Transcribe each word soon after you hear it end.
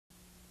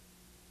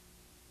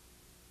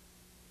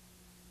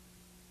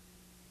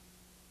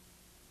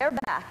They're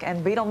back,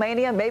 and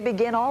Beatlemania may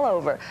begin all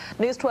over.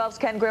 News 12's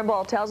Ken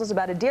Grimble tells us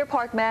about a Deer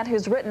Park man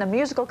who's written a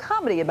musical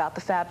comedy about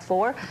the Fab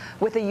Four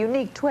with a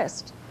unique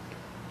twist.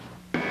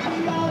 The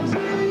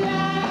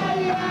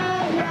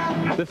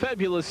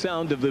fabulous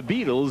sound of the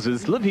Beatles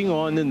is living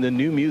on in the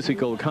new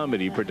musical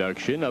comedy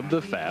production of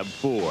the Fab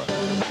Four.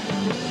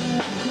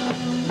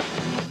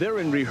 They're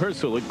in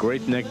rehearsal at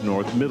Great Neck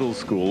North Middle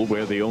School,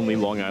 where the only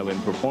Long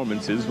Island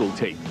performances will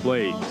take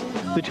place.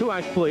 The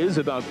two-act play is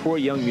about four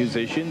young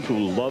musicians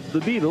who love the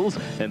Beatles,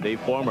 and they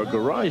form a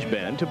garage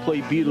band to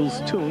play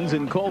Beatles tunes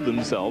and call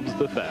themselves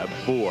the Fab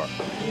Four.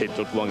 It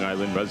took Long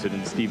Island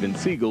resident Steven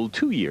Siegel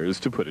 2 years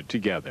to put it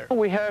together.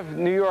 We have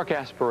New York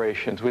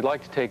aspirations. We'd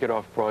like to take it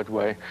off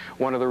Broadway.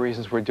 One of the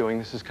reasons we're doing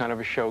this is kind of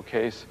a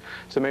showcase,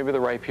 so maybe the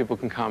right people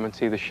can come and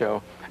see the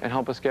show and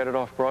help us get it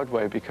off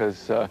Broadway,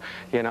 because,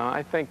 you know,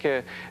 I think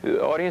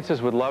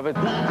audiences would love it.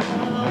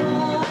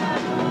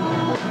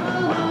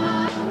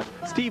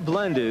 Steve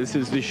Blandis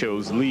is the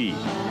show's lead.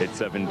 At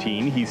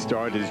 17, he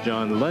starred as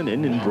John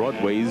Lennon in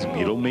Broadway's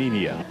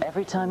Beatlemania.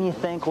 Every time you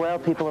think, well,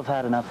 people have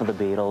had enough of the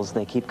Beatles,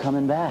 they keep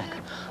coming back.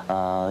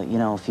 You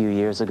know, a few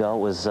years ago, it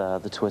was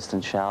the Twist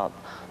and Shout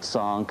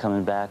song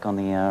coming back on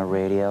the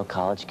radio.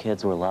 College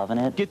kids were loving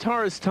it.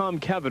 Guitarist Tom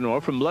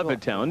Cavanagh from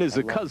Levittown is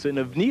a cousin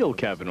of Neil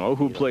Cavanagh,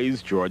 who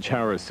plays George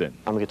Harrison.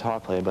 I'm a guitar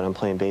player, but I'm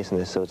playing bass in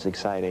this, so it's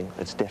exciting.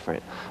 It's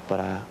different.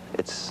 But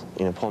it's,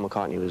 you know, Paul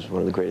McCartney was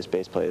one of the greatest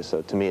bass players,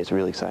 so to me it's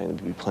really exciting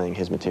to be playing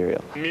his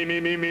material. Me, me,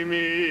 me, me,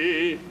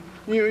 me.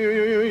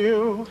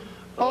 You.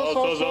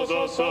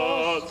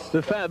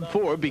 The Fab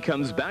Four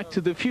becomes Back to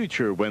the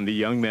Future when the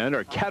young men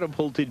are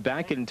catapulted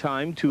back in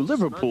time to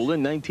Liverpool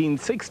in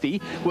 1960,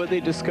 where they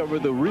discover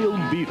the real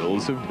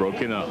Beatles have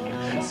broken up.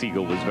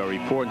 Siegel was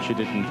very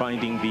fortunate in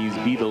finding these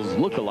Beatles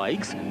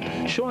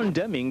lookalikes. Sean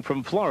Deming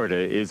from Florida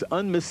is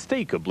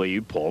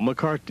unmistakably Paul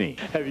McCartney.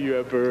 Have you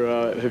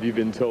ever, have you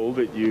been told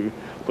that you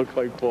look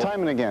like Paul? Time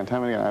and again,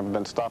 time and again. I've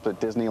been stopped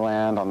at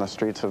Disneyland, on the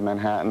streets of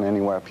Manhattan,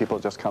 anywhere. People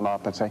just come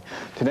up and say,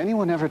 "Did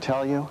anyone ever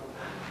tell you?"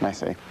 And I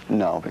say,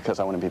 no, because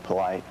I want to be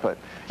polite, but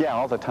yeah,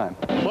 all the time.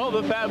 Well,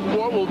 the Fab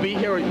Four will be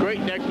here at Great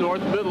Neck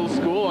North Middle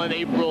School on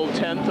April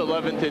 10th,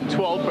 11th, and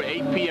 12th for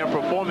 8 p.m.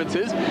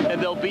 performances, and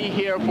they'll be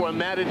here for a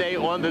matinee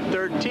on the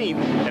 13th,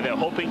 and they're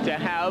hoping to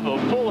have a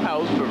full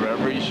house for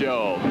every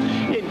show.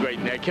 In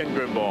Great Neck, Ken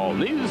Grimble,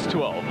 News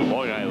 12,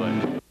 Long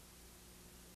Island.